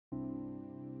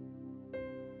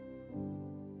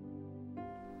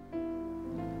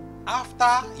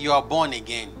After you are born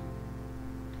again,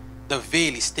 the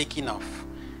veil is taken off.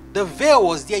 The veil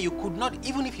was there. You could not,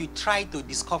 even if you tried to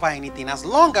discover anything, as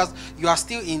long as you are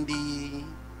still in the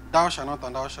thou shalt not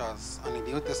and thou shalt, and in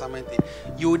the Old Testament,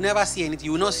 you will never see anything.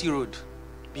 You will not see road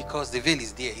because the veil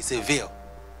is there. It's a veil.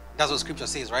 That's what scripture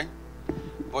says, right?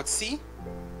 But see,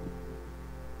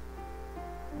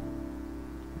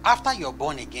 after you're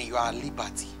born again, you are at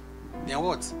liberty. Then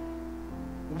what?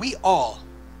 We all,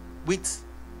 with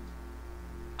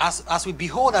as we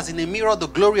behold as in a mirror the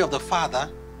glory of the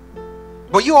Father,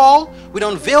 but you all with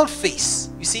unveiled face.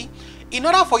 You see, in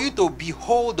order for you to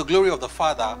behold the glory of the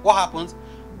Father, what happens?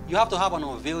 You have to have an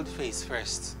unveiled face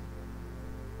first.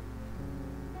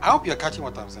 I hope you're catching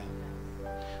what I'm saying.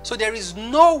 So there is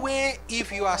no way,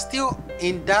 if you are still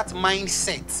in that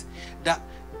mindset, that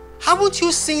haven't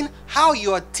you seen how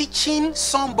you are teaching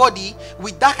somebody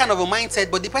with that kind of a mindset,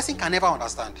 but the person can never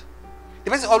understand? The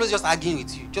person is always just arguing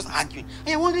with you, just arguing. And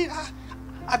you're wondering,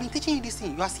 I've been teaching you this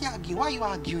thing. You are still arguing. Why are you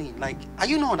arguing? Like, are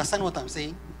you not understanding what I'm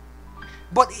saying?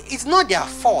 But it's not their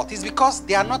fault. It's because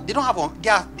they are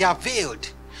veiled.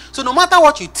 So no matter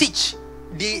what you teach,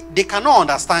 they cannot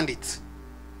understand it.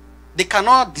 They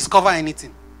cannot discover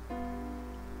anything.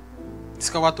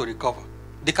 Discover to recover.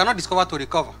 They cannot discover to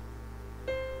recover.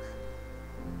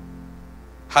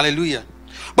 Hallelujah.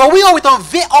 But we are with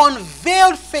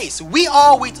unveiled face. We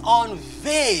are with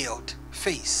unveiled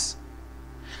face.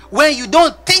 When you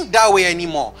don't think that way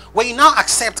anymore, when you now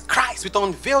accept Christ with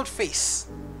unveiled face,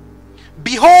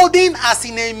 beholding as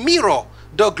in a mirror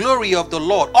the glory of the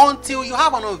Lord, until you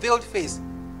have an unveiled face,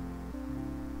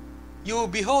 you will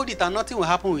behold it and nothing will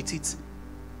happen with it.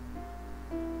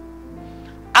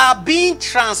 Are being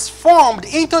transformed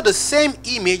into the same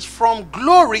image from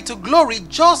glory to glory,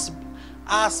 just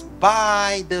as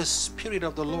by the Spirit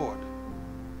of the Lord.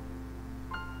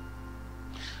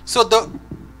 So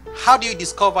how do you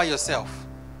discover yourself?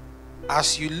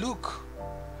 As you look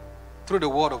through the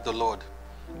word of the Lord.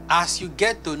 As you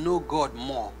get to know God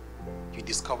more, you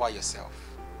discover yourself.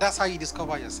 That's how you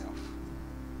discover yourself.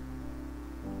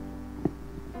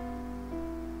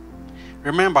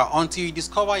 Remember, until you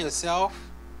discover yourself,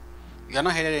 you are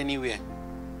not headed anywhere.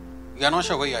 You are not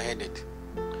sure where you are headed.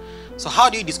 So how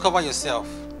do you discover yourself?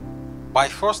 By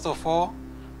first of all,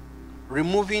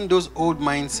 removing those old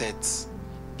mindsets.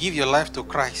 Give your life to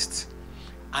Christ.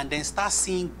 And then start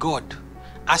seeing God.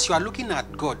 As you are looking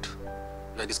at God,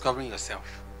 you are discovering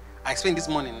yourself. I explained this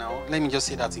morning now. Let me just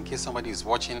say that in case somebody is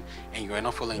watching and you are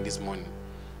not following this morning.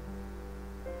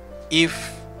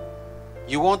 If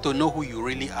you want to know who you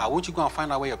really are, won't you go and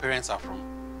find out where your parents are from?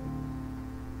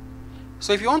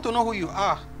 So if you want to know who you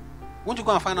are, won't you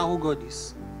go and find out who God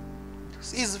is?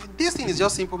 This thing is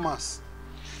just simple maths.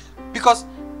 Because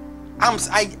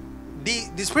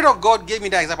the Spirit of God gave me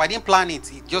that example. I didn't plan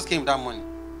it. It just came that morning.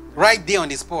 Right there on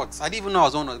the spot. I didn't even know I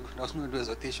was going to do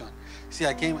exhortation. See,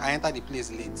 I entered the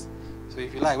place late. So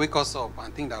if you like, wake us up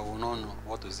and think that we'll not know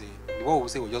what to say. What we'll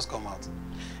say will just come out.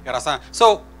 You understand?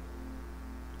 So,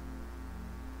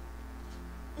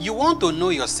 you want to know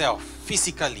yourself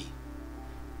physically.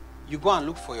 You go and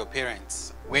look for your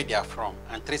parents, where they are from,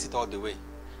 and trace it all the way.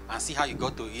 And see how you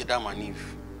got to Adam and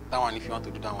Eve. That one, if you want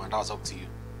to do that one, that's up to you.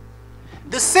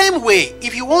 The same way,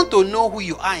 if you want to know who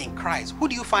you are in Christ, who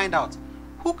do you find out?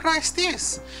 Who Christ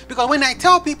is. Because when I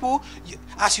tell people,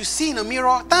 as you see in a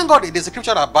mirror, thank God there's a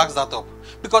scripture that backs that up.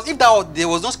 Because if there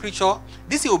was no scripture,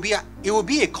 it will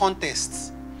be a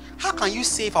contest. How can you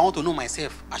say, if I want to know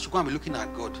myself, I should go and be looking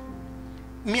at God?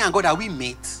 Me and God, are we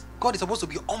mates? God is supposed to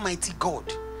be Almighty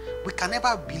God. We can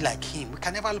never be like Him. We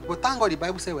can never look. But thank God the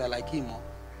Bible says we are like Him.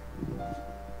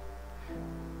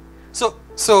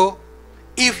 So,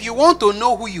 if you want to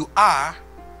know who you are,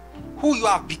 who you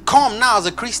have become now as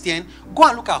a Christian, go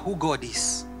and look at who God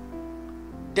is.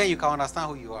 Then you can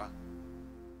understand who you are.